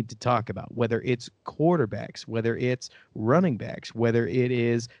you need to talk about, whether it's quarterbacks, whether it's running backs, whether it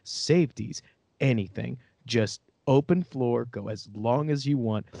is safeties, anything? Just open floor, go as long as you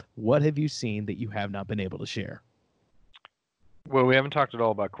want. What have you seen that you have not been able to share? Well, we haven't talked at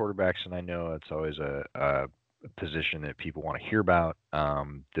all about quarterbacks, and I know it's always a position that people want to hear about.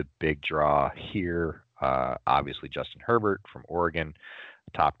 The big draw here, obviously Justin Herbert from Oregon,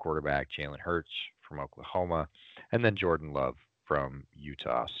 top quarterback Jalen Hurts from Oklahoma, and then Jordan Love from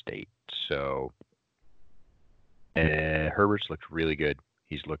Utah State. So Herbert's looked really good.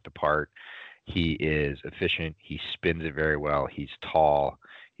 He's looked the part. He is efficient. He spins it very well. He's tall.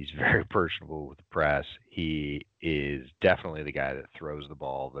 He's very personable with the press. He is definitely the guy that throws the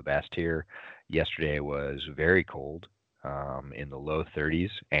ball the best here. Yesterday was very cold, in the low 30s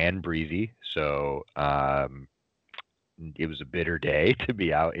and breezy. So it was a bitter day to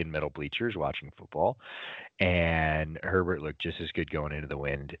be out in metal bleachers watching football. And Herbert looked just as good going into the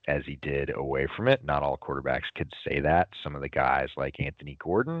wind as he did away from it. Not all quarterbacks could say that. Some of the guys like Anthony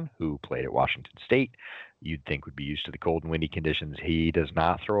Gordon, who played at Washington State, you'd think would be used to the cold and windy conditions. He does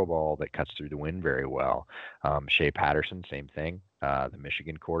not throw a ball that cuts through the wind very well. Shea Patterson, same thing, the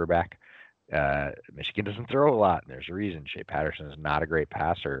Michigan quarterback. Michigan doesn't throw a lot, and there's a reason. Shea Patterson is not a great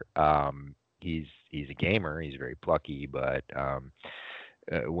passer. He's a gamer. He's very plucky, but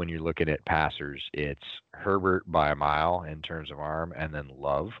when you're looking at passers, it's Herbert by a mile in terms of arm, and then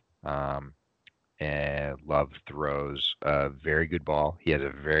Love. And Love throws a very good ball. He has a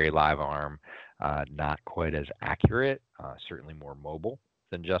very live arm, not quite as accurate, certainly more mobile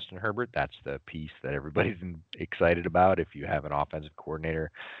than Justin Herbert. That's the piece that everybody's excited about. If you have an offensive coordinator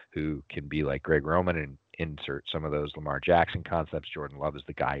who can be like Greg Roman and insert some of those Lamar Jackson concepts, Jordan Love is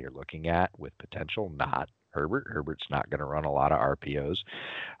the guy you're looking at with potential, not Herbert. Herbert's not going to run a lot of RPOs,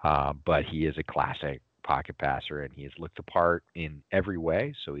 but he is a classic pocket passer, and he has looked the part in every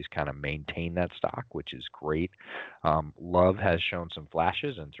way, so he's kind of maintained that stock, which is great. Love has shown some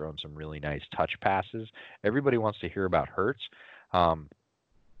flashes and thrown some really nice touch passes. Everybody wants to hear about Hurts.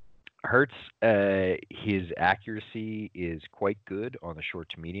 Hurts, his accuracy is quite good on the short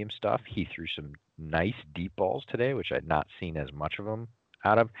to medium stuff. He threw some nice deep balls today, which I'd not seen as much of them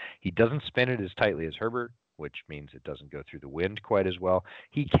out of. He doesn't spin it as tightly as Herbert, which means it doesn't go through the wind quite as well.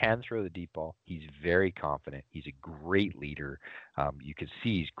 He can throw the deep ball. He's very confident. He's a great leader. You can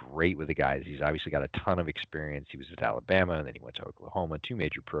see he's great with the guys. He's obviously got a ton of experience. He was at Alabama, and then he went to Oklahoma, 2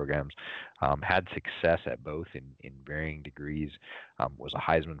 major programs. Had success at both in varying degrees. Was a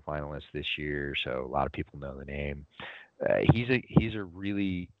Heisman finalist this year, so a lot of people know the name. He's a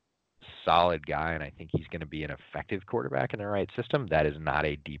really solid guy, and I think he's going to be an effective quarterback in the right system. That is not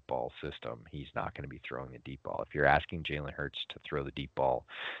a deep ball system. He's not going to be throwing the deep ball. If you're asking Jalen Hurts to throw the deep ball,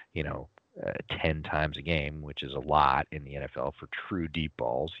 10 times a game, which is a lot in the NFL for true deep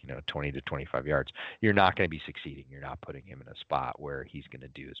balls, 20 to 25 yards, you're not going to be succeeding. You're not putting him in a spot where he's going to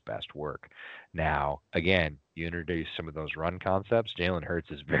do his best work. Now, again, you introduce some of those run concepts. Jalen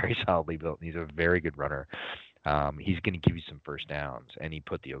Hurts is very solidly built, and he's a very good runner. He's going to give you some first downs, and he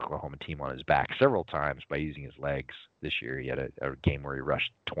put the Oklahoma team on his back several times by using his legs this year. He had a game where he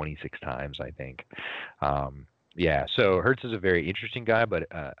rushed 26 times, I think. So Hurts is a very interesting guy, but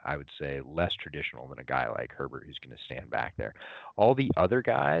I would say less traditional than a guy like Herbert who's going to stand back there. All the other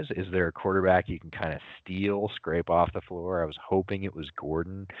guys, is there a quarterback you can kind of scrape off the floor? I was hoping it was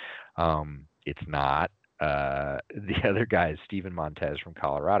Gordon. It's not. The other guy is Steven Montez from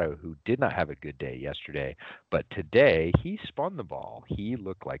Colorado, who did not have a good day yesterday, but today he spun the ball. He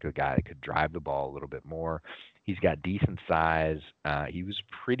looked like a guy that could drive the ball a little bit more. He's got decent size. He was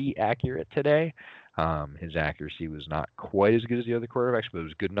pretty accurate today. His accuracy was not quite as good as the other quarterbacks, but it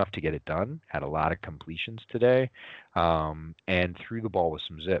was good enough to get it done. Had a lot of completions today, and threw the ball with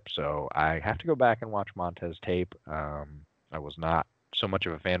some zip. So I have to go back and watch Montez tape. I was not so much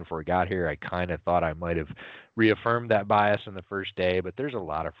of a fan before he got here. I kind of thought I might have reaffirmed that bias in the first day, but there's a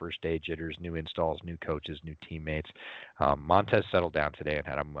lot of first day jitters, new installs, new coaches, new teammates. Montez settled down today and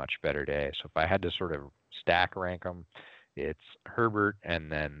had a much better day. So if I had to sort of stack rank them, it's Herbert and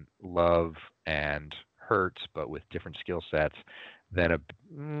then Love and Hurts, but with different skill sets. Then a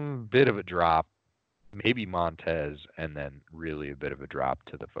bit of a drop, maybe Montez, and then really a bit of a drop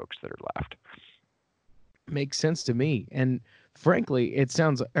to the folks that are left. Makes sense to me. And Frankly, it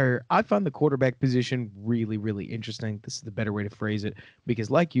sounds, or I find the quarterback position really, really interesting. This is the better way to phrase it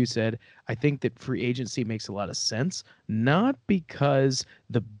because, like you said, I think that free agency makes a lot of sense, not because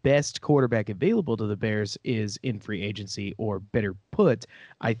the best quarterback available to the Bears is in free agency, or better put,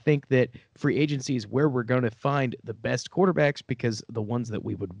 I think that free agency is where we're going to find the best quarterbacks because the ones that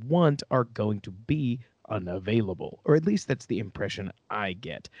we would want are going to be unavailable, or at least that's the impression I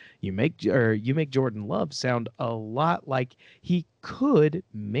get. You make Jordan Love sound a lot like he could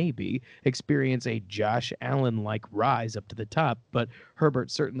maybe experience a Josh Allen like rise up to the top, but Herbert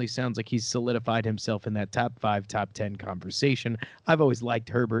certainly sounds like he's solidified himself in that top 5, top 10 conversation. I've always liked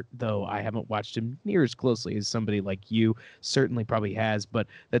Herbert, though I haven't watched him near as closely as somebody like you certainly probably has, but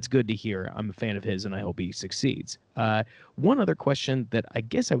that's good to hear. I'm a fan of his and I hope he succeeds. One other question that I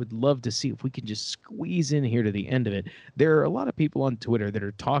guess I would love to see if we can just squeeze in here to the end of it. There are a lot of people on Twitter that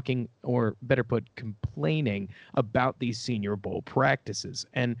are talking, or better put, complaining about these Senior Bowl practices.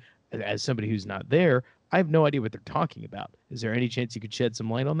 And as somebody who's not there, I have no idea what they're talking about. Is there any chance you could shed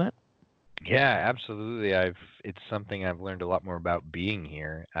some light on that? Yeah, absolutely. It's something I've learned a lot more about being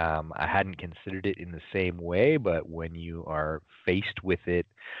here. I hadn't considered it in the same way, but when you are faced with it,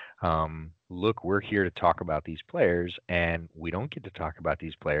 look, we're here to talk about these players, and we don't get to talk about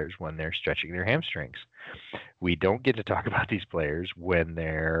these players when they're stretching their hamstrings. We don't get to talk about these players when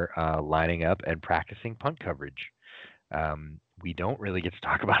they're lining up and practicing punt coverage. We don't really get to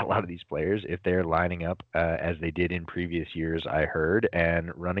talk about a lot of these players if they're lining up as they did in previous years, I heard,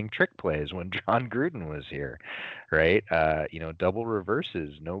 and running trick plays when John Gruden was here, right? Double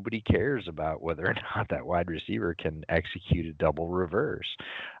reverses. Nobody cares about whether or not that wide receiver can execute a double reverse.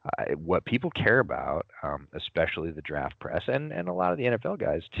 What people care about, especially the draft press and a lot of the NFL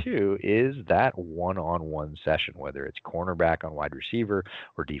guys too, is that one-on-one session, whether it's cornerback on wide receiver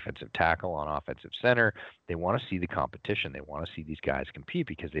or defensive tackle on offensive center. They want to see the competition. They want to see these guys compete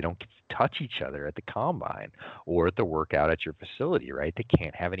because they don't get to touch each other at the combine or at the workout at your facility, right? They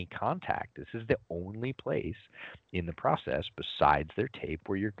can't have any contact. This is the only place in the process besides their tape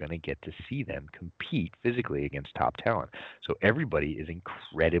where you're going to get to see them compete physically against top talent. So everybody is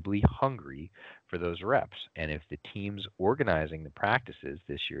incredibly hungry for those reps. And if the teams organizing the practices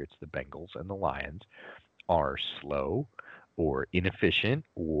this year, it's the Bengals and the Lions, are slow or inefficient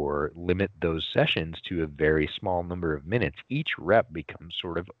or limit those sessions to a very small number of minutes, each rep becomes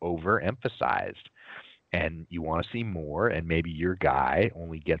sort of overemphasized. And you want to see more, and maybe your guy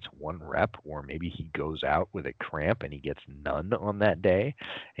only gets one rep, or maybe he goes out with a cramp and he gets none on that day,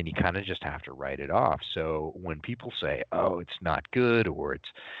 and you kind of just have to write it off. So when people say, oh, it's not good, or it's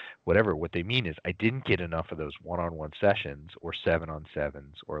whatever, what they mean is I didn't get enough of those one-on-one sessions or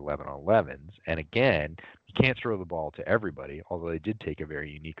 7-on-7s or 11-on-11s. And again, you can't throw the ball to everybody, although they did take a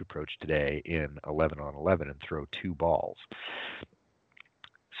very unique approach today in 11-on-11 and throw 2 balls.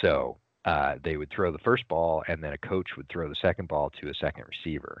 So they would throw the first ball, and then a coach would throw the second ball to a second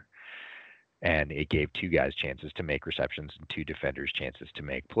receiver. And it gave 2 guys chances to make receptions and 2 defenders chances to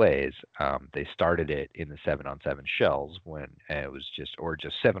make plays. They started it in the 7-on-7 shells when it was just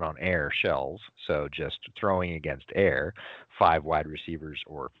 7-on-air shells. So just throwing against air, 5 wide receivers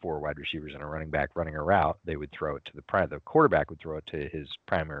or 4 wide receivers and a running back running a route. They would throw it to the quarterback would throw it to his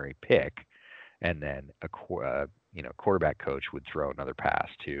primary pick, and then a quarterback coach would throw another pass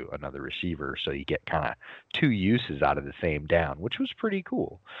to another receiver. So you get kind of 2 uses out of the same down, which was pretty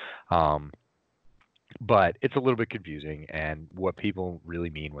cool. But it's a little bit confusing, and what people really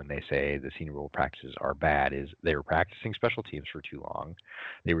mean when they say the Senior Bowl practices are bad is they were practicing special teams for too long.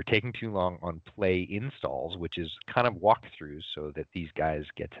 They were taking too long on play installs, which is kind of walkthroughs so that these guys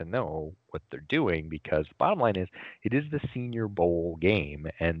get to know what they're doing, because the bottom line is it is the Senior Bowl game,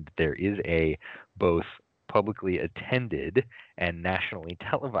 and there is a both publicly attended and nationally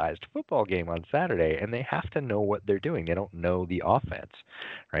televised football game on Saturday, and they have to know what they're doing. They don't know the offense,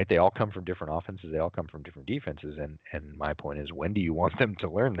 right? They all come from different offenses. They all come from different defenses. And my point is, when do you want them to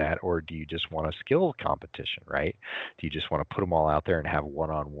learn that, or do you just want a skill competition, right? Do you just want to put them all out there and have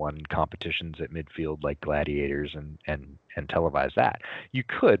one-on-one competitions at midfield like gladiators and televise that? You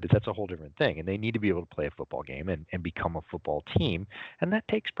could, but that's a whole different thing. And they need to be able to play a football game and become a football team. And that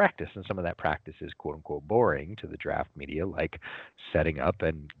takes practice. And some of that practice is quote unquote boring to the draft media, like setting up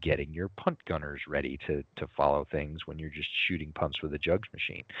and getting your punt gunners ready to follow things when you're just shooting punts with a jugs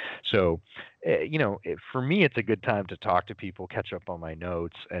machine. So, for me, it's a good time to talk to people, catch up on my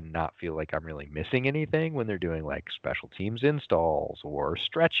notes, and not feel like I'm really missing anything when they're doing like special teams installs or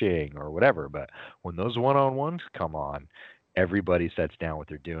stretching or whatever. But when those one-on-ones come on, everybody sets down what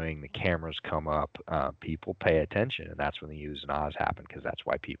they're doing. The cameras come up. People pay attention, and that's when the oohs and ahs happen, because that's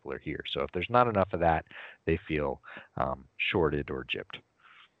why people are here. So if there's not enough of that, they feel shorted or gypped.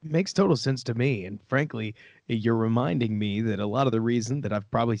 Makes total sense to me. And frankly, you're reminding me that a lot of the reason that I've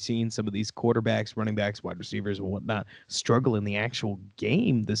probably seen some of these quarterbacks, running backs, wide receivers, and whatnot struggle in the actual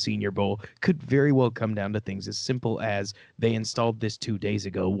game, the Senior Bowl, could very well come down to things as simple as they installed this 2 days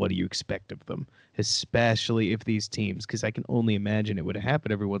ago. What do you expect of them? Especially if these teams, because I can only imagine it would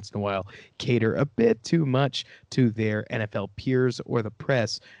happen every once in a while, cater a bit too much to their NFL peers or the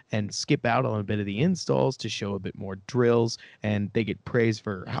press and skip out on a bit of the installs to show a bit more drills, and they get praised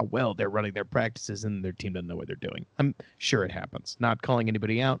for how well they're running their practices and their team doesn't know what they're doing. I'm sure it happens. Not calling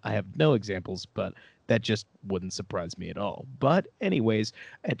anybody out. I have no examples, but that just wouldn't surprise me at all. But anyways,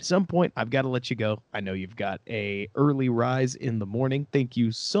 at some point, I've got to let you go. I know you've got a early rise in the morning. Thank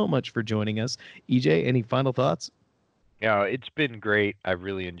you so much for joining us. EJ, any final thoughts? Yeah, it's been great. I've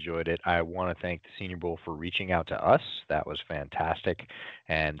really enjoyed it. I want to thank the Senior Bowl for reaching out to us. That was fantastic.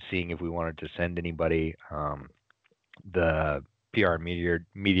 And seeing if we wanted to send anybody, the PR and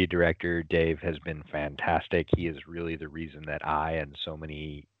media director, Dave, has been fantastic. He is really the reason that I and so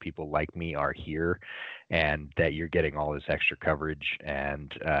many people like me are here, and that you're getting all this extra coverage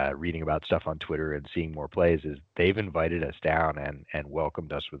and reading about stuff on Twitter and seeing more plays. Is they've invited us down and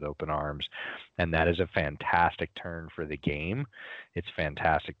welcomed us with open arms, and that is a fantastic turn for the game. It's a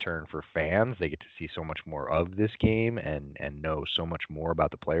fantastic turn for fans. They get to see so much more of this game and know so much more about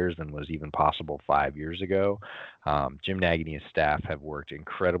the players than was even possible 5 years ago. Jim Nagy and his staff have worked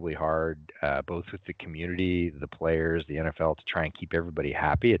incredibly hard, both with the community, the players, the NFL, to try and keep everybody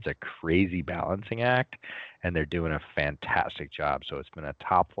happy. It's a crazy balancing act, and they're doing a fantastic job. So it's been a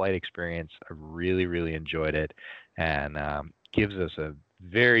top flight experience. I really, really enjoyed it, and gives us a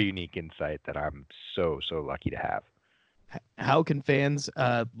very unique insight that I'm so lucky to have. How can fans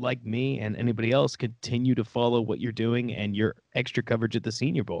like me and anybody else continue to follow what you're doing and your extra coverage at the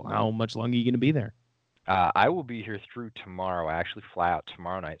Senior Bowl? How much longer are you going to be there? I will be here through tomorrow. I actually fly out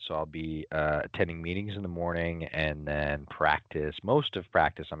tomorrow night, so I'll be attending meetings in the morning and then practice. Most of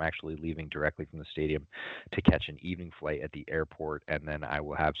practice, I'm actually leaving directly from the stadium to catch an evening flight at the airport, and then I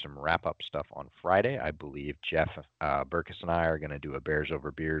will have some wrap-up stuff on Friday. I believe Jeff Burkus and I are going to do a Bears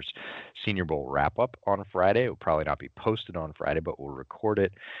Over Beers Senior Bowl wrap-up on Friday. It will probably not be posted on Friday, but we'll record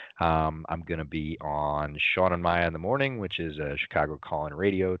it. I'm going to be on Sean and Maya in the morning, which is a Chicago call-in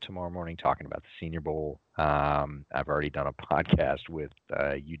radio tomorrow morning, talking about the Senior Bowl. I've already done a podcast with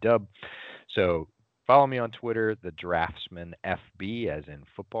UW. So follow me on Twitter, the Draftsman FB, as in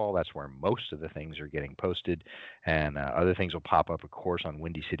football. That's where most of the things are getting posted. And other things will pop up, of course, on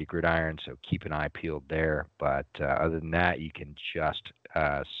Windy City Gridiron. So keep an eye peeled there. But other than that, you can just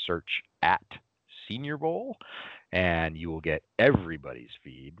search at Senior Bowl, and you will get everybody's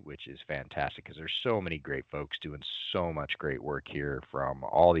feed, which is fantastic because there's so many great folks doing so much great work here, from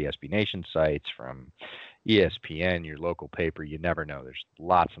all the SB Nation sites, from ESPN, your local paper. You never know. There's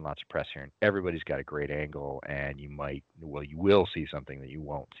lots and lots of press here, and everybody's got a great angle, and you will see something that you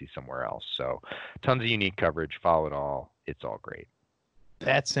won't see somewhere else. So tons of unique coverage. Follow it all. It's all great.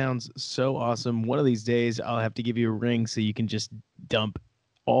 That sounds so awesome. One of these days, I'll have to give you a ring so you can just dump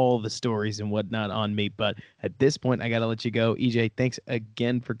all the stories and whatnot on me. But at this point, I got to let you go. EJ, thanks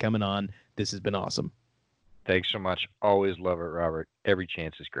again for coming on. This has been awesome. Thanks so much. Always love it, Robert. Every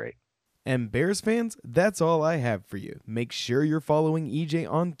chance is great. And Bears fans, that's all I have for you. Make sure you're following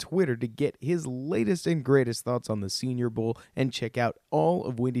EJ on Twitter to get his latest and greatest thoughts on the Senior Bowl, and check out all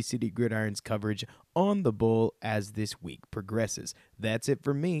of Windy City Gridiron's coverage on the Bowl as this week progresses. That's it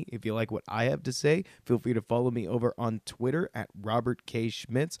for me. If you like what I have to say, feel free to follow me over on Twitter at Robert K.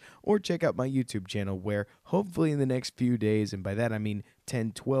 Schmitz, or check out my YouTube channel, where hopefully in the next few days, and by that I mean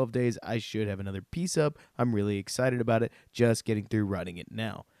 10, 12 days, I should have another piece up. I'm really excited about it, just getting through writing it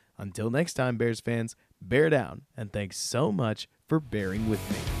now. Until next time, Bears fans, bear down, and thanks so much for bearing with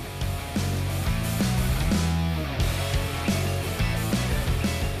me.